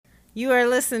You are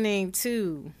listening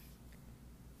to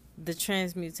the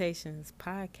Transmutations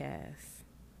Podcast.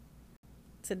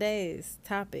 Today's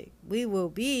topic, we will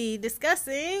be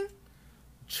discussing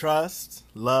trust,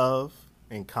 love,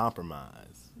 and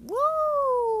compromise.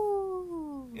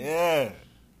 Woo! Yeah.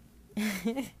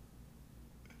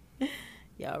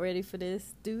 Y'all ready for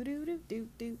this? Do do do do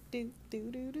do do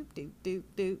do do do do do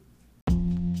do.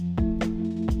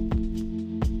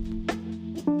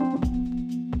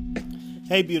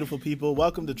 Hey, beautiful people.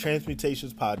 Welcome to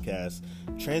Transmutations Podcast.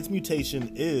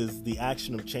 Transmutation is the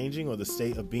action of changing or the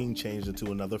state of being changed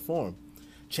into another form.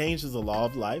 Change is a law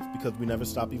of life because we never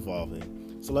stop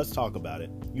evolving. So let's talk about it.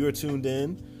 You are tuned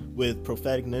in with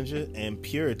Prophetic Ninja and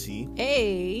Purity.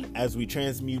 Hey. As we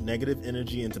transmute negative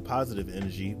energy into positive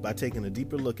energy by taking a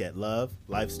deeper look at love,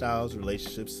 lifestyles,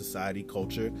 relationships, society,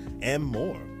 culture, and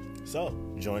more. So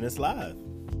join us live.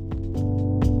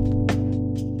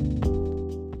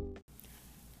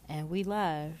 We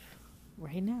live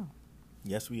right now.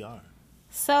 Yes, we are.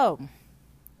 So,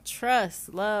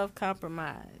 trust, love,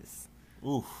 compromise.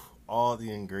 Ooh, all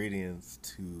the ingredients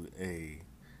to a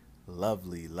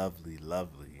lovely, lovely,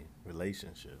 lovely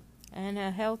relationship. And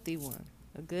a healthy one.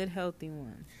 A good, healthy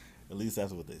one. At least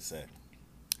that's what they say.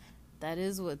 That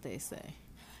is what they say.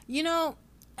 You know,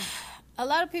 a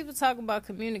lot of people talk about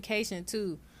communication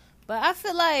too. But I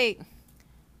feel like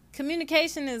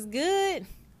communication is good,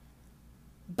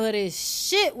 but it's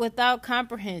shit without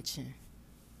comprehension.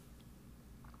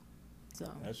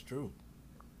 So that's true.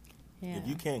 Yeah. If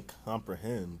you can't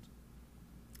comprehend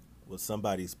what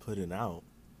somebody's putting out,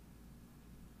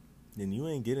 then you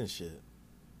ain't getting shit.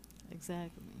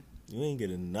 Exactly. You ain't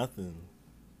getting nothing.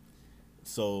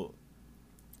 So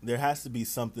there has to be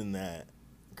something that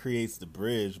creates the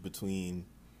bridge between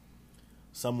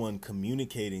someone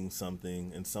communicating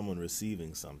something and someone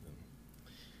receiving something.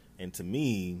 And to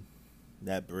me,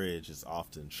 that bridge is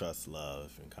often trust,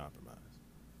 love, and compromise.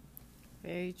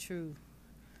 Very true.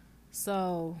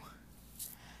 So,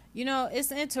 you know,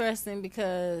 it's interesting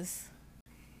because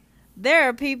there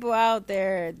are people out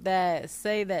there that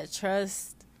say that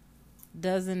trust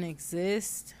doesn't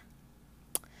exist.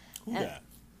 Who that?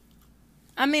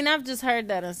 I mean, I've just heard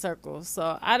that in circles,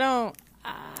 so I don't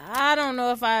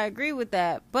know if I agree with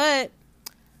that, but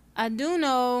I do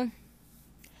know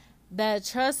that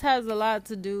trust has a lot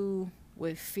to do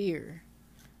with fear.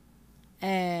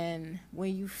 And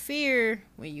when you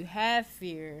have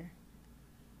fear,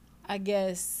 I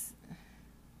guess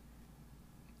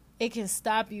it can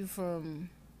stop you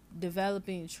from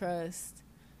developing trust,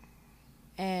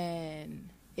 and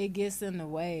it gets in the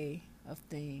way of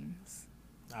things.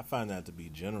 I find that to be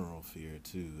general fear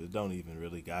too. It don't even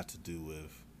really got to do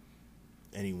with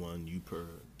anyone you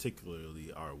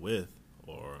particularly are with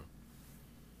or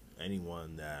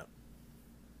anyone that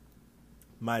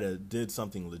might have did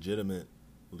something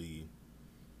legitimately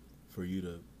for you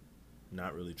to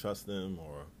not really trust them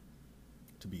or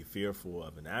to be fearful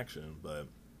of an action, but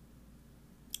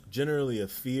generally a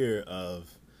fear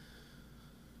of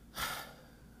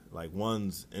like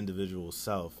one's individual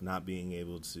self not being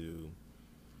able to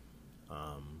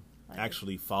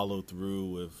actually follow through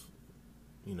with,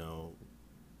 you know,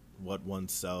 what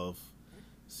oneself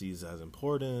sees as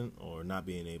important, or not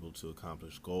being able to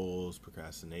accomplish goals,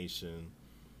 procrastination.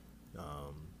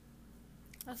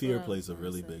 Fear plays a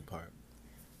really big part.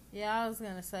 Yeah, I was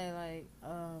gonna say, like,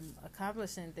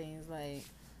 accomplishing things, like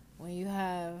when you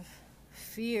have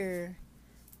fear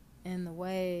in the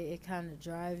way, it kind of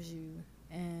drives you,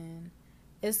 and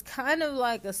it's kind of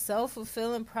like a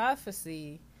self-fulfilling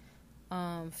prophecy.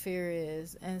 Fear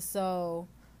is, and so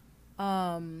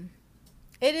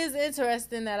it is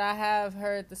interesting that I have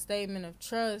heard the statement of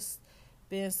trust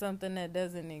being something that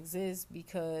doesn't exist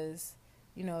because,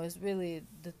 you know, it's really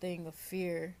the thing of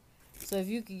fear. So if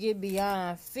you could get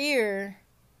beyond fear,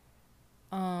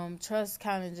 trust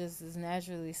kind of just is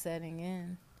naturally setting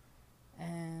in.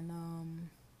 And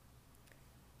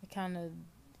it kind of,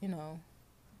 you know,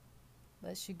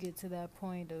 lets you get to that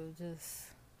point of just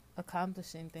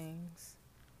accomplishing things.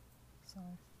 So,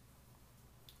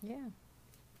 yeah.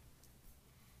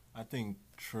 I think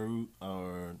trust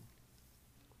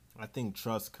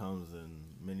comes in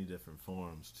many different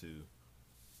forms too.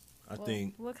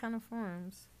 What kind of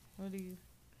forms? What do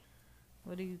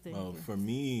you think? Well, for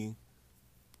me,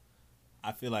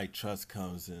 I feel like trust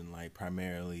comes in like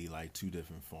primarily like two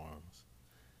different forms.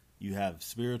 You have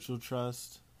spiritual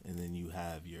trust, and then you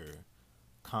have your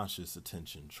conscious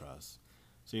attention trust.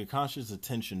 So your conscious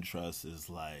attention trust is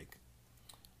like,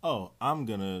 oh, I'm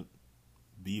going to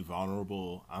be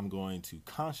vulnerable. I'm going to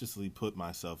consciously put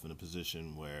myself in a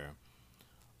position where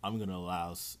I'm going to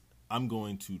allow I'm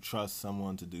going to trust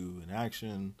someone to do an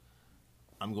action.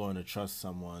 I'm going to trust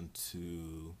someone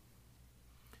to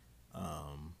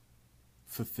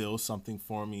fulfill something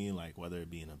for me, like whether it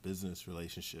be in a business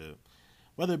relationship,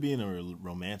 whether it be in a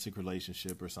romantic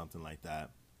relationship or something like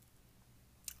that.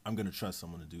 I'm going to trust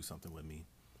someone to do something with me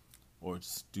or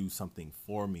just do something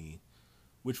for me,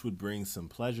 which would bring some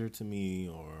pleasure to me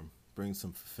or bring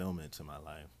some fulfillment to my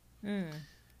life. And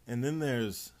then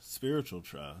there's spiritual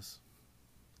trust.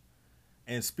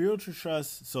 And spiritual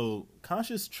trust, so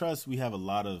conscious trust, we have a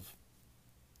lot of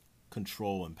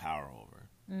control and power over.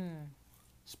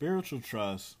 Spiritual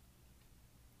trust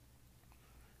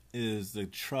is the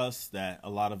trust that a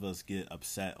lot of us get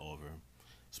upset over.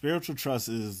 Spiritual trust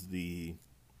is the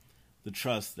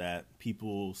trust that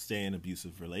people stay in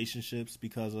abusive relationships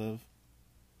because of.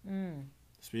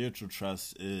 Spiritual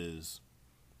trust is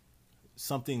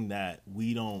something that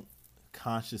we don't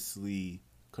consciously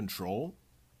control.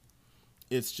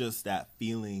 It's just that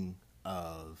feeling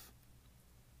of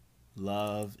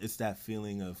love. It's that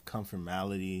feeling of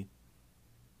conformality.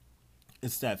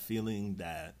 It's that feeling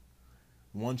that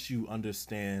once you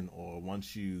understand or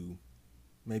once you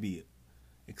maybe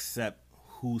accept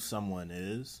who someone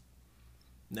is,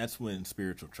 that's when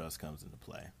spiritual trust comes into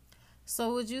play.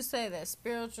 So would you say that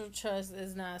spiritual trust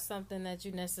is not something that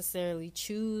you necessarily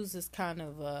choose? It's kind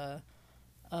of a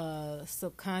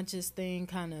subconscious thing,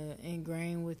 kind of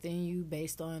ingrained within you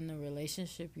based on the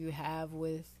relationship you have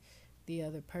with the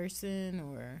other person,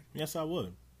 or? Yes, I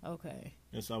would. Okay.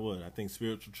 Yes, I would. I think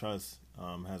spiritual trust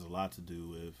has a lot to do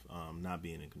with not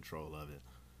being in control of it.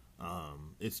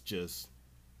 It's just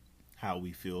how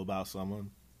we feel about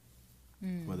someone,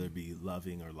 whether it be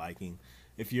loving or liking.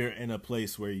 If you're in a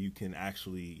place where you can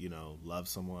actually, love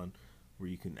someone, where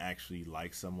you can actually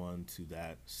like someone to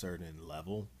that certain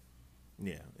level,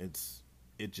 yeah,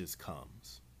 it just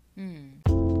comes.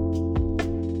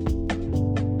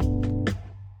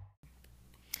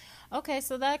 Okay,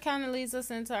 so that kind of leads us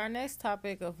into our next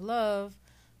topic of love.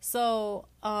 So,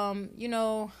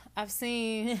 I've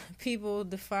seen people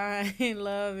define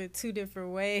love in two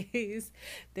different ways.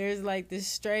 There's like this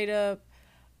straight up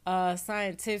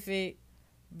scientific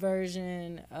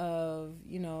version of,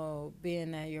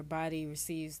 being that your body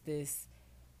receives this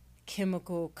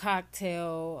chemical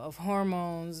cocktail of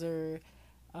hormones or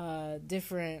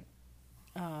different,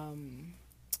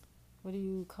 what do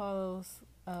you call those?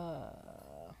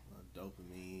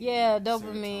 Dopamine. Yeah,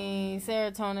 dopamine,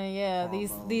 serotonin, yeah,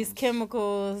 hormones. these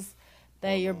chemicals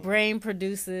that your Hormones. brain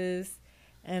produces,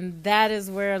 and that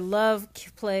is where love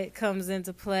comes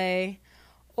into play.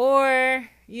 Or,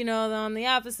 on the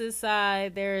opposite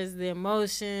side, there is the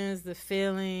emotions, the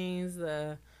feelings,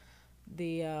 the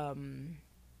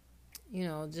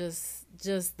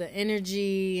just the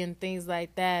energy and things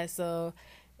like that. So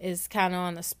it's kind of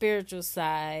on the spiritual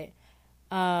side.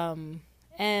 And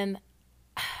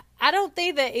I don't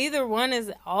think that either one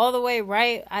is all the way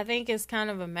right. I think it's kind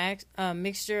of a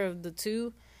mixture of the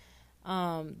two.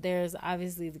 There's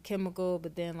obviously the chemical,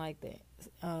 but then like the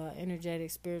energetic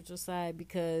spiritual side,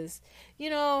 because,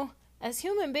 as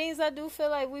human beings, I do feel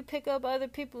like we pick up other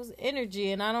people's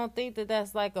energy, and I don't think that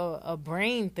that's like a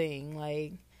brain thing.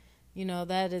 Like,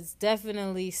 that is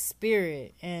definitely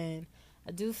spirit. And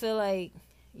I do feel like,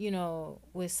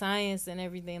 with science and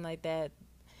everything like that,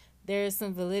 there's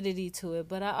some validity to it,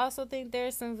 but I also think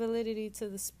there's some validity to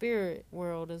the spirit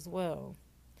world as well.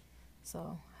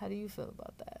 So, how do you feel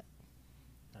about that?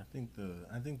 I think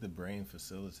the brain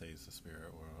facilitates the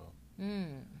spirit world.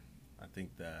 I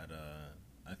think that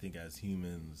I think as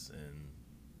humans and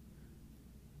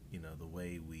the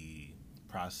way we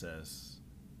process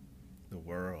the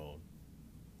world,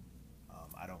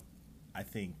 I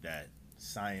think that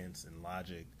science and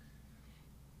logic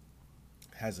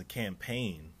has a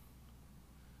campaign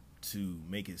to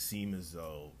make it seem as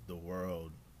though the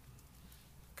world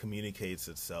communicates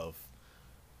itself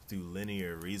through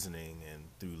linear reasoning and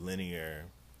through linear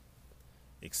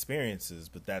experiences,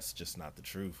 but that's just not the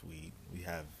truth. We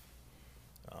have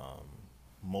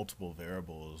multiple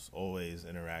variables always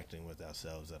interacting with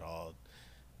ourselves at all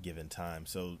given time.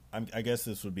 So I guess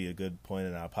this would be a good point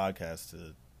in our podcast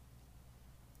to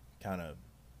kind of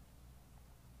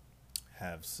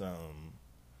have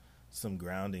some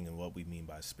grounding in what we mean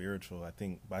by spiritual. I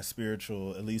think by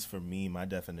spiritual, at least for me, my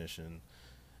definition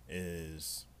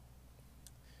is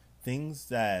things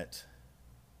that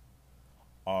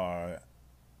are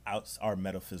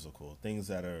metaphysical, things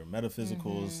that are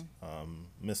metaphysicals,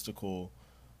 mystical,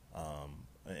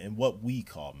 and what we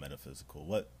call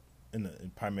metaphysical.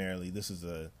 Primarily, this is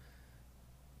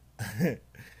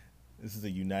This is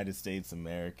a United States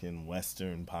American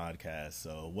Western podcast.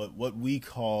 So what we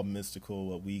call mystical,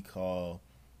 what we call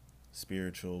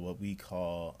spiritual, what we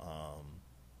call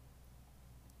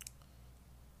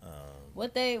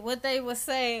what they would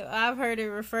say, I've heard it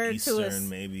referred Eastern, to as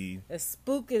maybe as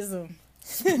spookism.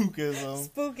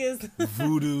 Spookism,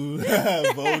 voodoo,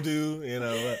 voodoo, you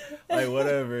know, like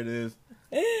whatever it is.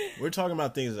 We're talking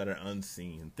about things that are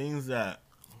unseen, things that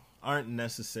aren't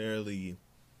necessarily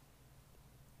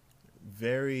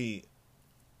very,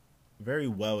 very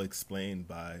well explained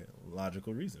by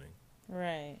logical reasoning.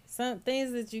 Right. Some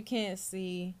things that you can't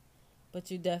see,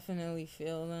 but you definitely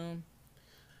feel them.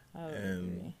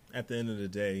 And agree. At the end of the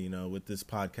day, you know, with this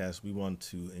podcast, we want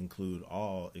to include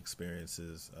all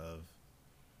experiences of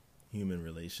human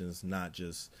relations, not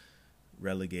just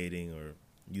relegating or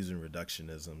using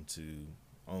reductionism to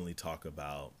only talk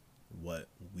about what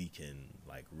we can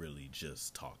like really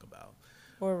just talk about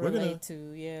or relate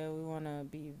to. Yeah, we want to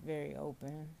be very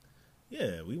open.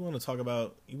 Yeah, we want to talk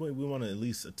about, we want to at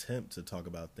least attempt to talk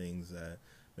about things that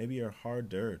maybe are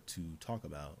harder to talk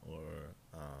about, or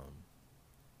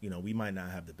you know, we might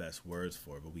not have the best words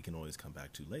for it, but we can always come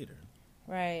back to later.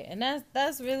 Right. And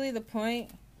that's really the point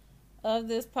of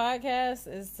this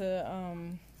podcast, is to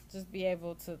just be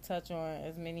able to touch on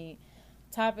as many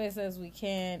topics as we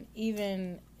can,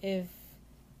 even if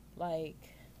like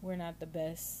we're not the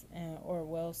best or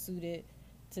well suited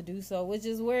to do so, which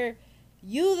is where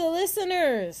you, the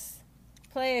listeners,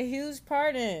 play a huge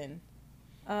part in.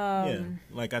 Yeah,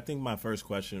 like I think my first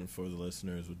question for the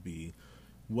listeners would be,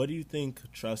 what do you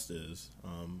think trust is?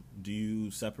 Do you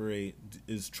separate,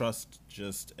 is trust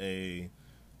just a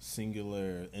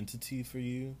singular entity for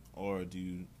you, or do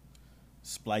you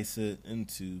splice it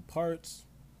into parts?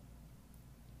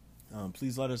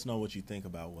 Please let us know what you think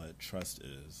about what trust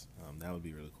is. That would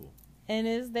be really cool. And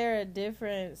is there a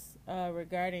difference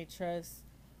regarding trust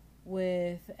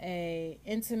with a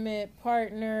intimate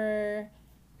partner?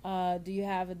 Do you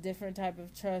have a different type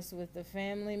of trust with a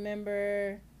family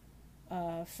member,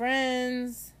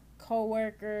 friends,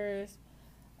 co-workers?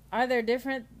 Are there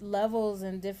different levels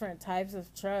and different types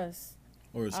of trust?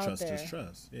 Or is trust just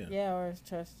trust? Yeah. Yeah, or is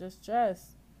trust just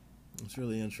trust? It's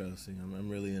really interesting. I'm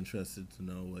really interested to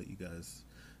know what you guys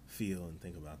feel and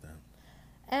think about that.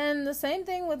 And the same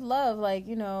thing with love. Like,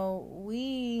 you know,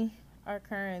 we are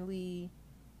currently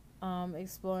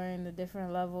exploring the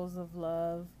different levels of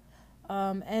love.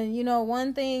 And, you know,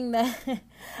 one thing that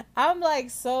I'm like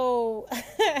so...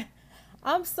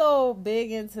 I'm so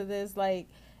big into this. Like,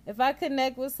 if I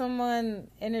connect with someone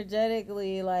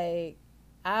energetically, like,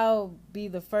 I'll be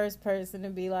the first person to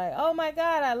be like, oh my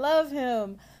God, I love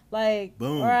him. Like,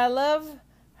 boom. Or I love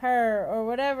her, or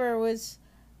whatever, which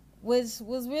was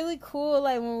really cool.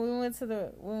 Like when we went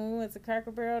to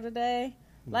Cracker Barrel today,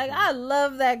 like I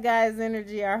love that guy's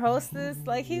energy. Our hostess,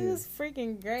 like he was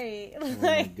freaking great.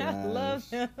 Like I love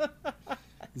him.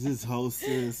 This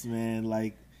hostess, man,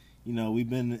 like, you know, we've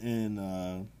been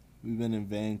in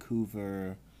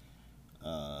Vancouver,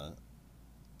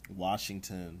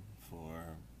 Washington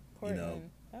for Portland.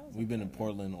 You know, we've been in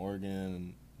Portland,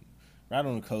 Oregon, right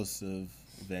on the coast of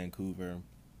Vancouver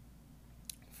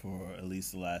for at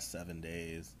least the last 7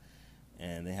 days.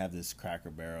 And they have this Cracker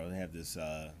Barrel. They have this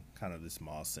kind of this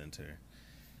mall center.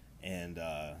 And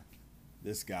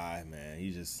this guy, man, he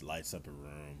just lights up a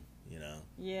room, you know?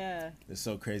 Yeah. It's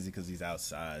so crazy because he's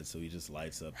outside, so he just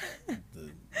lights up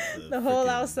the whole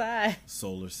outside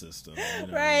solar system. You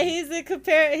know? Right. He's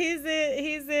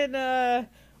in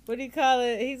what do you call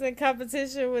it? He's in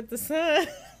competition with the sun.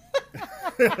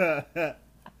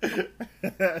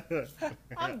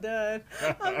 I'm done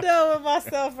with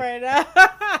myself right now.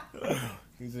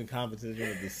 He's in competition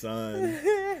with the sun.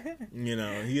 You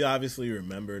know, he obviously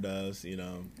remembered us, you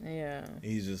know. Yeah.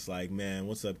 He's just like, man,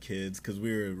 what's up, kids? Because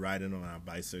we were riding on our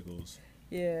bicycles.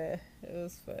 Yeah, it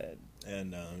was fun.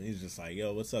 And he's just like,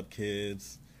 yo, what's up,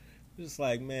 kids? Just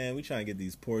like, man, we trying to get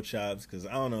these pork chops, because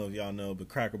I don't know if y'all know, but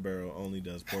Cracker Barrel only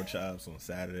does pork chops on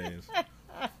Saturdays.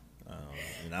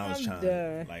 And I was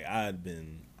I had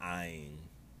been eyeing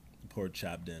pork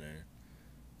chop dinner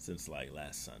since like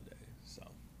last Sunday. So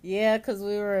yeah, because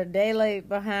we were a day late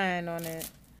behind on it.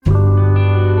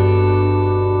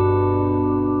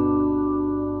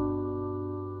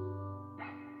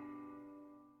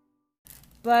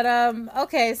 But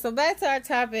okay, so back to our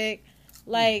topic.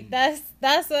 Like that's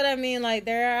what I mean. Like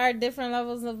there are different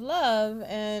levels of love,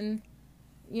 and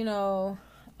you know,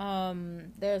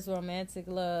 there's romantic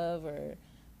love, or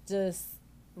just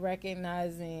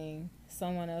recognizing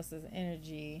someone else's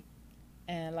energy.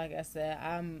 And like I said,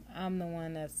 I'm the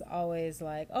one that's always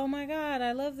like, oh my God,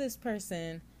 I love this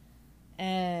person.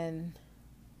 And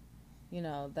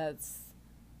That's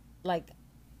like,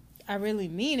 I really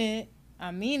mean it.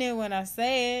 I mean it when I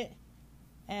say it.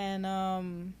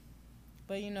 And,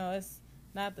 but it's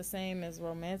not the same as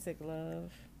romantic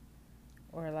love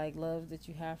or like love that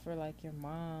you have for like your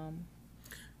mom.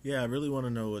 Yeah, I really want to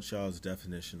know what y'all's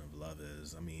definition of love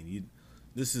is. I mean,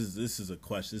 this is a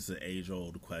question. This is an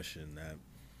age-old question that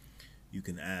you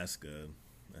can ask a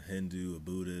Hindu, a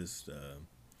Buddhist, a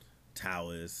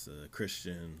Taoist, a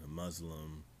Christian, a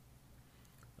Muslim,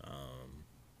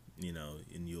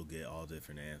 and you'll get all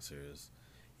different answers.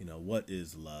 What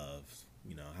is love?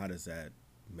 How does that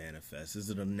manifest? Is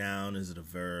it a noun? Is it a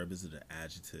verb? Is it an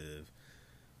adjective?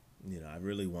 I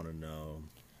really want to know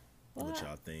what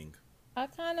y'all think. I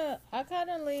kind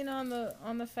of lean on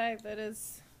the fact that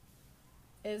it's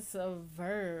a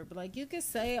verb. Like, you can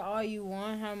say all you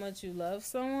want how much you love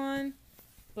someone,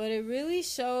 but it really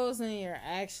shows in your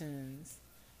actions.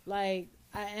 Like,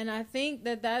 I think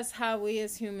that that's how we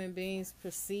as human beings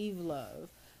perceive love.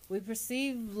 We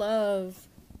perceive love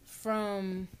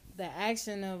from the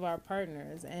action of our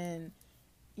partners. And,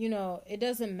 it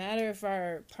doesn't matter if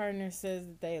our partner says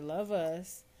that they love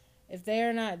us. If they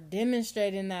are not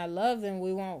demonstrating that love, then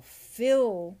we won't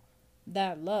feel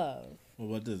that love. Well,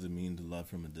 what does it mean to love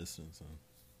from a distance?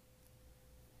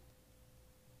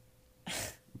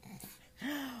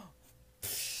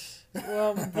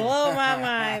 Well, blow my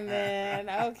mind, man.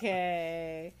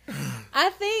 Okay. I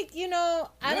think, I don't know.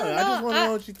 I just want to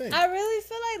know what you think. I really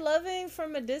feel like loving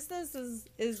from a distance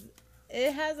is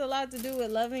it has a lot to do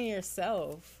with loving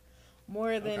yourself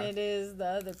more than it is the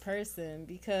other person.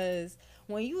 Because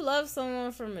when you love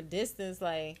someone from a distance,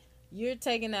 like, you're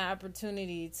taking the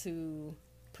opportunity to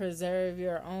preserve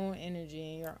your own energy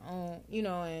and your own,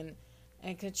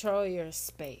 and control your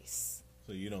space.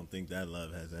 So you don't think that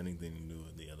love has anything to do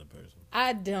with the other person?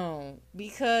 I don't,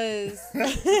 because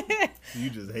you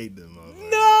just hate them all.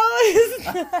 No, it's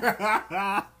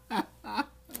not.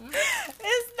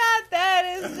 It's not that.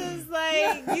 It's just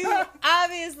like, you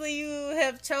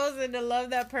have chosen to love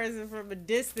that person from a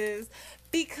distance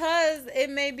because it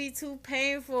may be too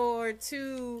painful or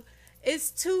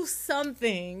it's too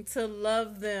something to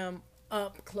love them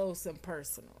up close and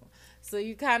personal. So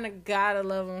you kind of gotta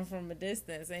love them from a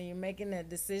distance, and you're making that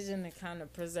decision to kind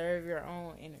of preserve your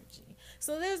own energy.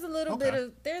 So there's a little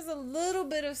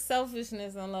bit of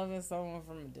selfishness in loving someone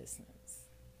from a distance.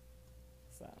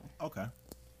 So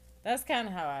that's kind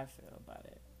of how I feel about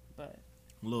it. But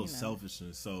a little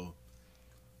selfishness. So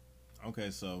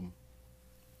so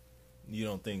you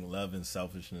don't think love and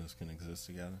selfishness can exist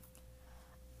together?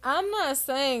 I'm not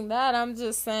saying that. I'm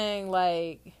just saying,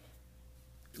 like,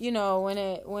 when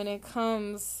it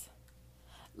comes,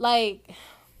 like,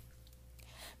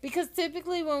 because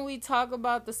typically when we talk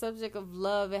about the subject of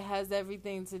love, it has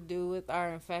everything to do with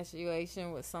our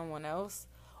infatuation with someone else,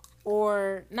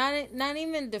 or not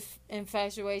even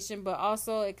infatuation, but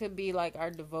also it could be like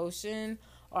our devotion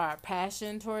or our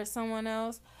passion towards someone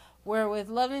else. Where with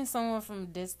loving someone from a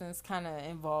distance kind of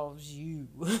involves you.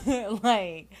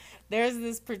 Like, there's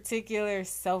this particular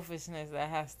selfishness that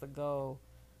has to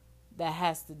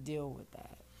deal with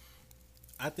that.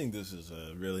 I think this is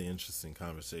a really interesting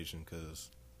conversation because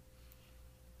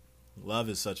love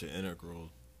is such an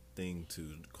integral thing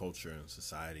to culture and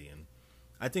society, and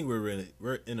I think we're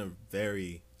in a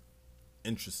very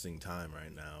interesting time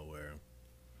right now where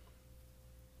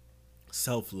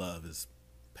self-love is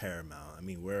paramount. I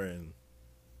mean, we're in,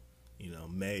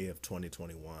 May of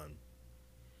 2021,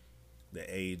 the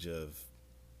age of,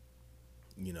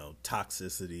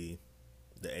 toxicity,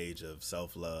 the age of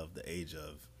self-love, the age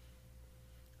of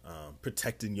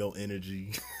protecting your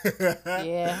energy.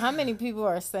 Yeah, how many people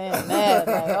are saying that?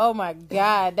 Like, oh my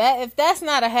God, if that's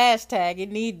not a hashtag,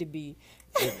 it need to be.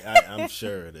 I'm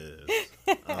sure it is.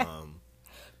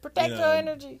 Protect your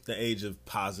energy. The age of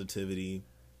positivity.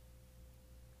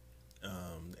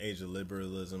 Age of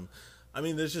liberalism. I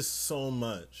mean, there's just so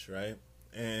much, right?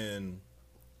 And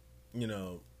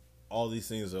all these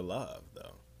things are love,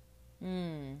 though.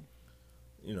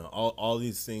 All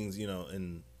these things,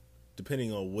 and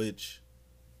depending on which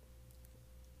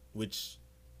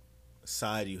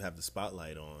side you have the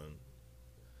spotlight on,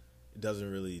 it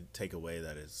doesn't really take away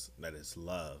that it's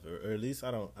love, or at least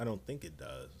I don't think it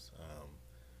does.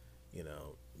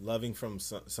 Loving from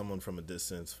someone from a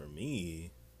distance, for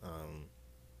me,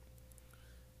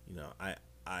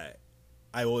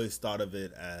 I always thought of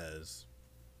it as,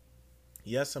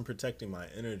 yes, I'm protecting my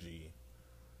energy,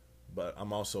 but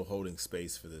I'm also holding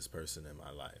space for this person in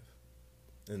my life,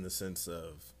 in the sense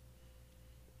of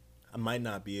I might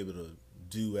not be able to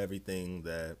do everything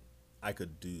that I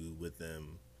could do with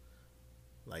them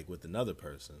like with another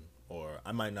person, or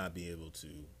I might not be able to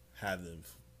have them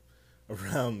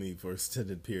around me for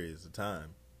extended periods of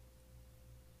time.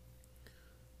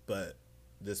 But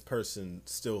this person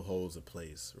still holds a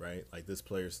place, right? Like this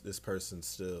person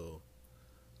still,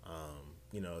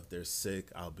 if they're sick,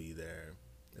 I'll be there.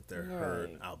 If they're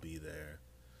hurt, I'll be there.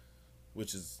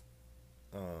 Which is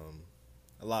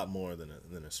a lot more than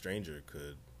a stranger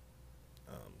could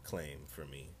claim for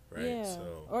me, right? Yeah.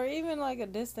 So, or even like a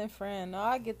distant friend. No,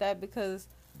 I get that because,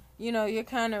 you're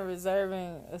kind of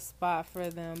reserving a spot for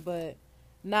them, but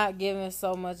not giving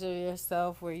so much of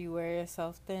yourself where you wear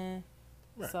yourself thin.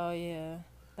 Right. So, yeah.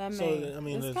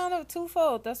 It's kind of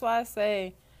twofold. That's why I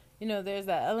say, there's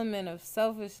that element of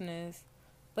selfishness.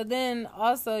 But then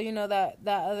also, that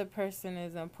other person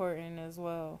is important as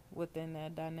well within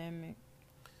that dynamic.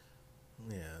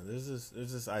 Yeah, there's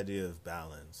this idea of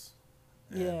balance.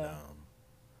 And, yeah.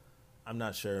 I'm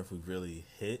not sure if we've really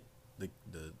hit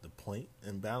the point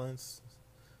in balance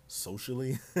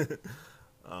socially.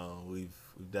 We've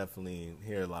definitely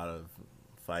hear a lot of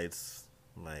fights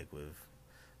like with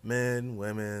men,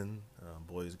 women,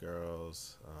 boys,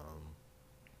 girls.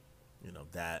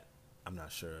 That I'm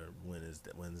not sure when's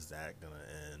that gonna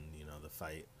end. The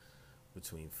fight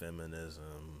between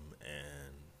feminism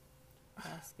and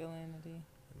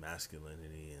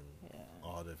masculinity and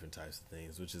all different types of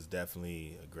things, which is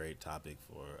definitely a great topic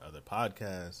for other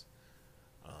podcasts.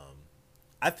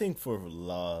 I think for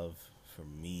love, for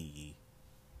me,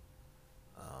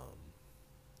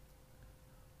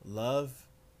 love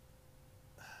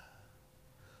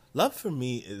for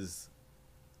me is,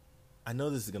 I know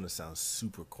this is going to sound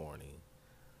super corny,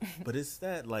 but it's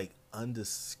that like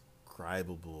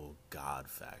undescribable God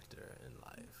factor in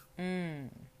life.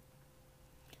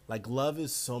 Like love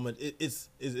is so much, it's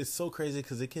so crazy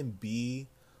because it can be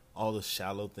all the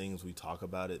shallow things we talk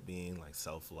about it being, like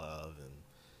self-love and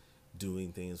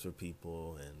doing things for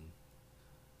people and,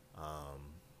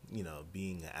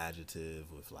 being an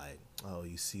adjective with like, oh,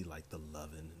 you see like the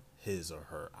love in his or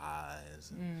her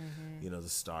eyes and, the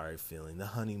starry feeling, the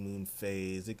honeymoon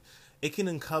phase. It can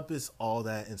encompass all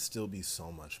that and still be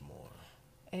so much more.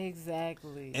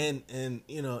 Exactly. And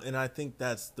and I think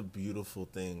that's the beautiful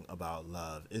thing about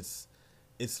love. It's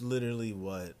literally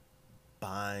what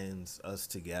binds us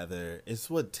together. It's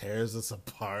what tears us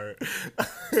apart.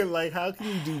 Like, how can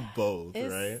you do both,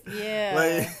 right? Yeah.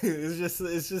 Like, it's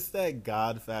just that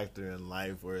God factor in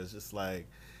life where it's just like,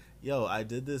 yo, I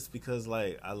did this because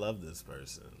like I love this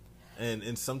person.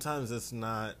 And sometimes it's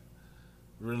not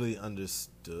really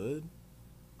understood.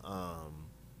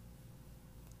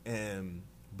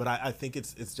 But I think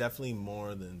it's definitely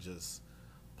more than just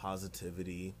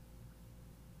positivity.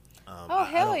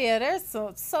 Hell yeah! There's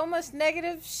so much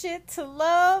negative shit to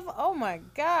love. Oh my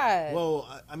god. Well,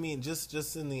 I mean,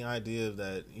 just in the idea of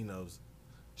that,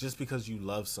 just because you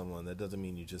love someone, that doesn't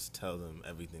mean you just tell them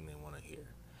everything they want to hear.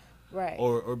 Right.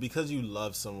 Or because you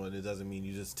love someone, it doesn't mean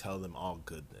you just tell them all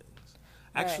good things.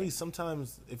 Actually, right.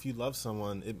 Sometimes if you love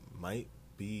someone, it might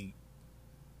be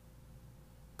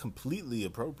completely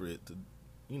appropriate to,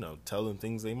 tell them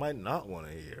things they might not want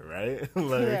to hear, right?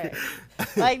 Right.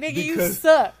 Like, nigga, you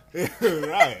suck.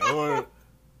 Right.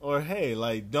 Or hey,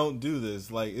 like, don't do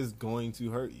this. Like, it's going to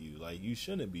hurt you. Like, you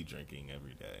shouldn't be drinking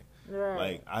every day. Right.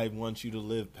 Like, I want you to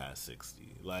live past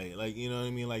 60. Like, you know what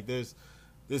I mean? Like, there's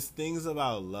things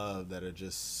about love that are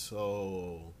just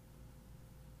so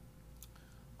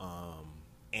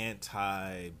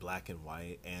anti-black and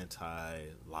white,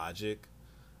 anti-logic,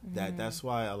 that's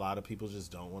why a lot of people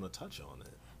just don't want to touch on it.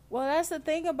 Well, that's the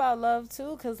thing about love,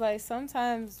 too, because, like,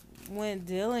 sometimes when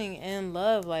dealing in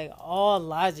love, like, all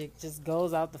logic just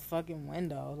goes out the fucking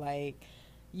window. Like,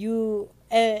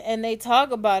 and they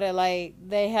talk about it, like,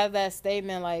 they have that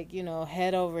statement, like,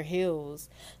 head over heels.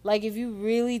 Like, if you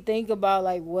really think about,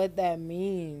 like, what that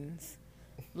means,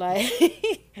 like,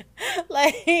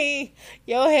 like,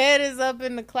 your head is up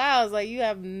in the clouds. Like, you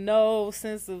have no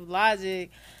sense of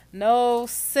logic, no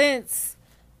sense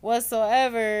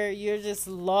whatsoever. You're just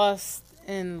lost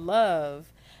in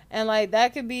love. And like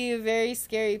that could be a very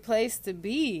scary place to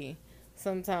be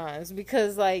sometimes,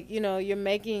 because like, you're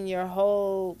making your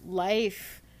whole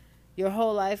life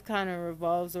kind of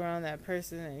revolves around that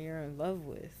person that you're in love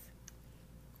with.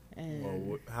 And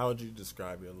well, how would you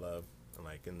describe your love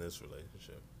like in this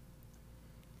relationship?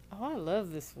 Oh, I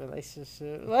love this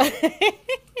relationship.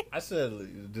 I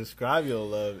said describe your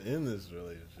love in this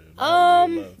relationship. I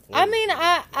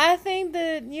think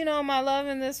that, my love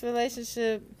in this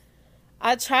relationship,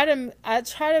 I try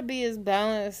to be as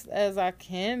balanced as I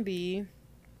can be.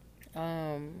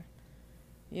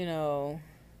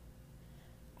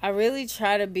 I really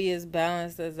try to be as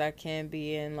balanced as I can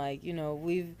be, and like, you know,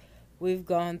 we've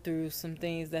gone through some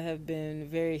things that have been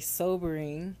very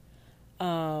sobering,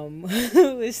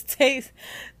 which takes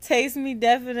me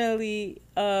definitely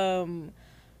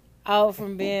out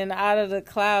from being out of the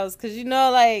clouds, because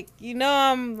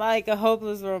I'm like a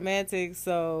hopeless romantic,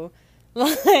 so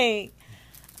like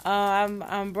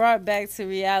I'm brought back to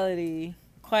reality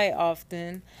quite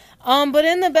often, but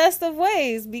in the best of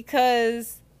ways,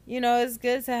 because it's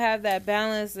good to have that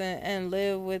balance and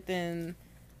live within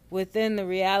the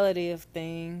reality of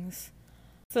things.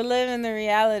 To live in the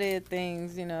reality of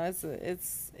things,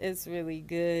 it's really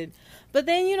good. But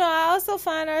then, I also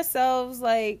find ourselves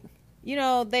like,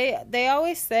 they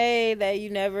always say that you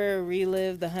never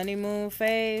relive the honeymoon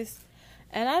phase.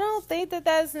 And I don't think that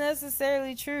that's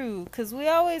necessarily true, because we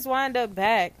always wind up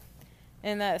back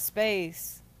in that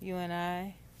space, you and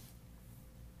I.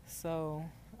 So,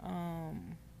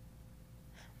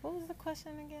 what was the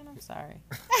question again? I'm sorry.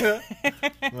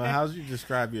 Well, how would you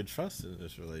describe your trust in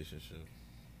this relationship?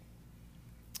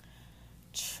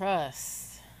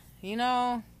 Trust.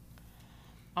 I'm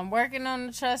working on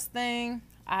the trust thing.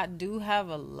 I do have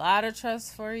a lot of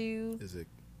trust for you.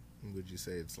 Would you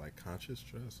say it's like conscious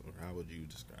trust, or how would you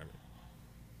describe it?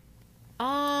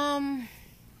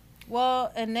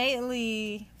 Well,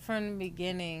 innately from the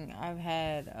beginning, I've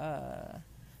had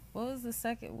what was the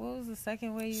second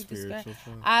way you described?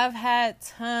 I've had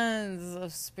tons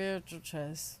of spiritual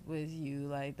trust with you.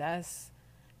 Like that's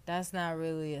not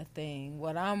really a thing.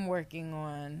 What I'm working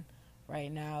on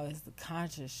right now is the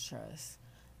conscious trust.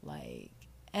 Like,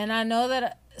 and I know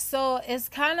that, so it's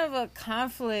kind of a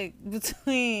conflict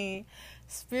between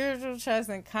spiritual trust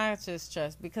and conscious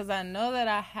trust, because I know that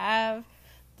I have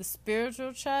the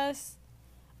spiritual trust,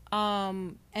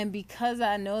 and because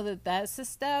I know that that's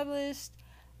established,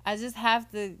 I just have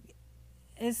to,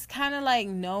 it's kind of like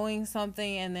knowing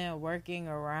something and then working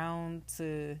around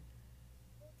to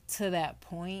that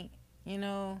point,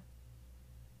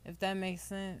 if that makes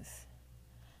sense.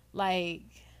 Like,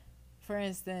 for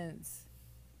instance,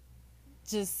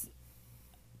 just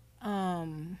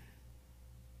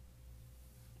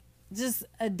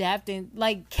adapting,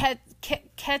 like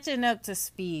catching up to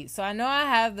speed. So I know I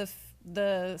have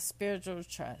the spiritual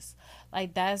trust,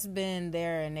 like that's been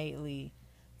there innately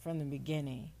from the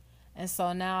beginning, and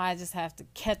so now I just have to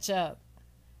catch up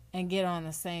and get on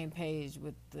the same page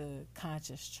with the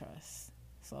conscious trust.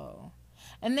 So,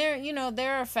 and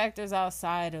there are factors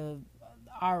outside of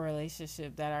our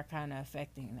relationship that are kind of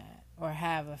affecting that, or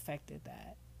have affected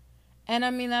that. And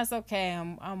I mean, that's okay.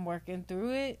 I'm working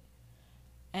through it,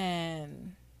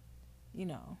 and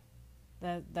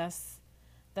that's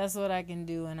what I can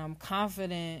do, and I'm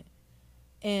confident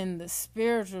in the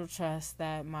spiritual trust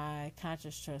that my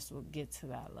conscious trust will get to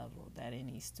that level that it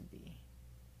needs to be.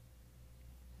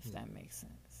 If that makes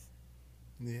sense.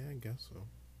 Yeah, I guess so.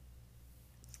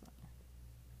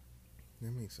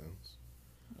 That makes sense.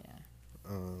 Yeah.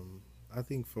 I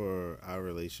think for our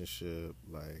relationship,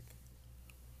 like,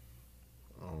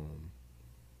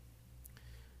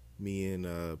 me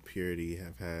and Purity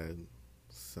have had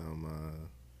some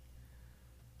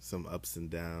ups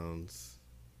and downs,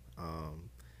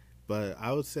 but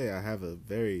I would say I have a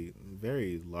very,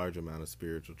 very large amount of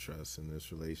spiritual trust in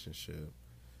this relationship,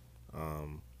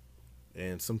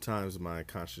 and sometimes my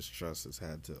conscious trust has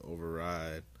had to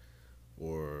override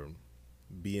or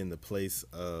be in the place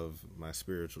of my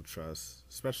spiritual trust,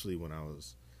 especially when I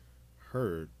was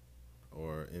hurt,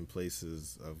 or in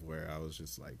places of where I was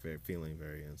just like feeling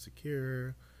very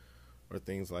insecure or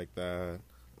things like that.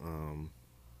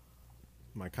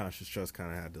 My conscious trust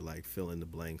kind of had to like fill in the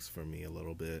blanks for me a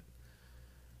little bit.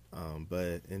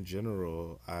 But in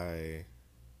general, I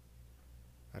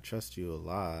trust you a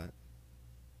lot,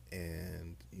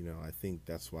 and I think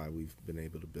that's why we've been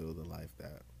able to build the life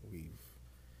that we've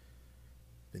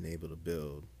been able to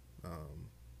build,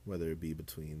 whether it be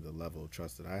between the level of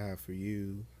trust that I have for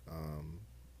you,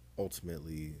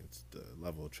 ultimately it's the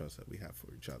level of trust that we have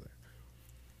for each other.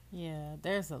 Yeah,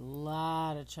 there's a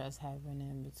lot of trust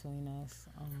happening between us,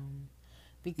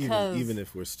 because even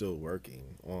if we're still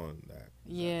working on that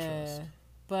trust.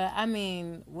 But I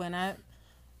mean,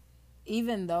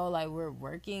 even though like we're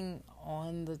working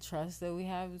on the trust that we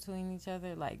have between each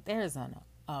other, like there's a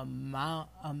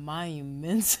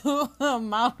monumental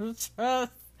amount of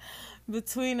trust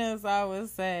between us, I would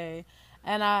say.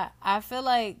 And I feel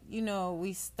like,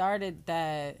 we started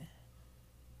that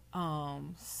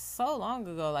so long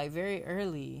ago, like very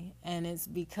early, and it's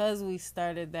because we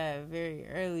started that very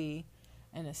early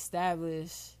and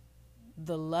established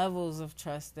the levels of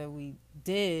trust that we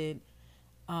did,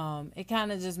 it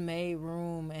kind of just made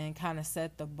room and kind of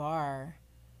set the bar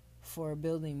for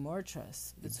building more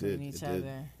trust between each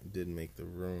other. It did make the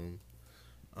room.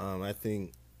 I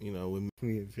think, when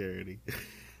me and Charity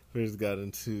first got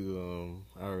into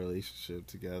our relationship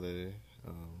together,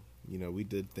 we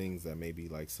did things that maybe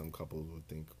like some couples would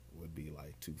think would be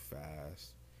like too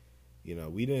fast.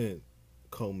 We didn't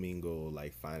commingle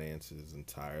like finances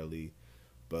entirely,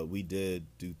 but we did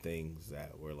do things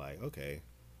that were like, okay,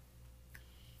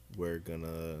 we're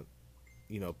gonna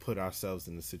put ourselves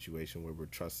in a situation where we're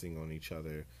trusting on each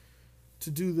other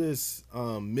to do this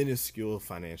minuscule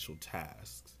financial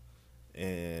tasks.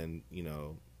 And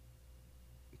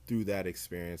through that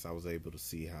experience, I was able to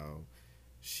see how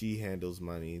she handles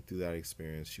money. Through that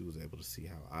experience, she was able to see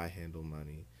how I handle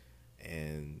money.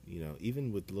 And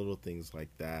even with little things like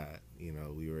that,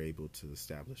 we were able to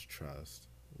establish trust,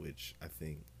 which I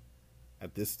think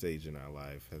at this stage in our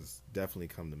life has definitely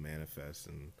come to manifest.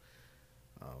 And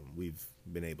we've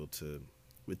been able to,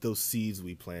 with those seeds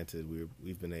we planted,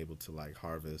 we've been able to like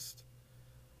harvest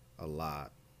a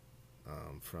lot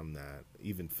from that,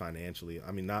 even financially.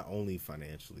 I mean, not only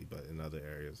financially, but in other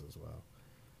areas as well.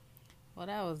 Well,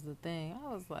 that was the thing.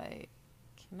 I was like,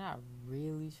 can I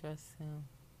really trust him?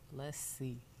 Let's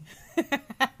see.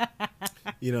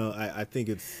 I think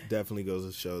it's definitely goes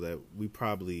to show that we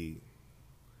probably,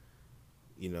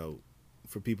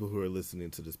 for people who are listening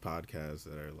to this podcast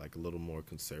that are like a little more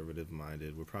conservative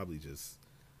minded, we're probably just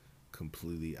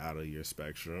completely out of your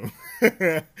spectrum,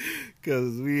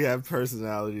 because we have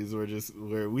personalities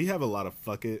where we have a lot of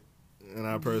fuck it in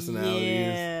our personalities.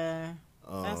 Yeah,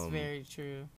 that's very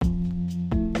true.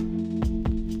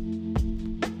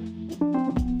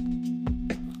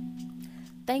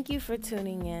 Thank you for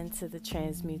tuning in to the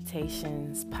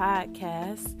Transmutations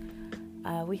podcast.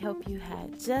 We hope you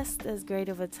had just as great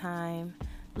of a time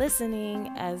listening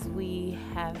as we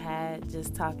have had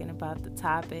just talking about the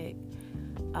topic.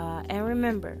 And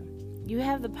remember, you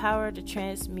have the power to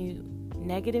transmute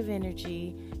negative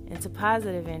energy into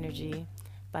positive energy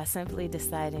by simply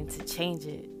deciding to change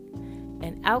it.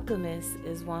 An alchemist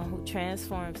is one who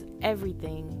transforms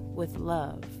everything with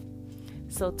love.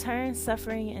 So turn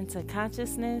suffering into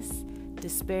consciousness,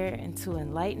 despair into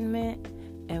enlightenment,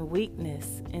 and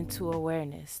weakness into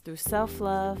awareness through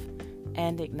self-love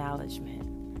and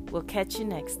acknowledgement. We'll catch you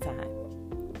next time.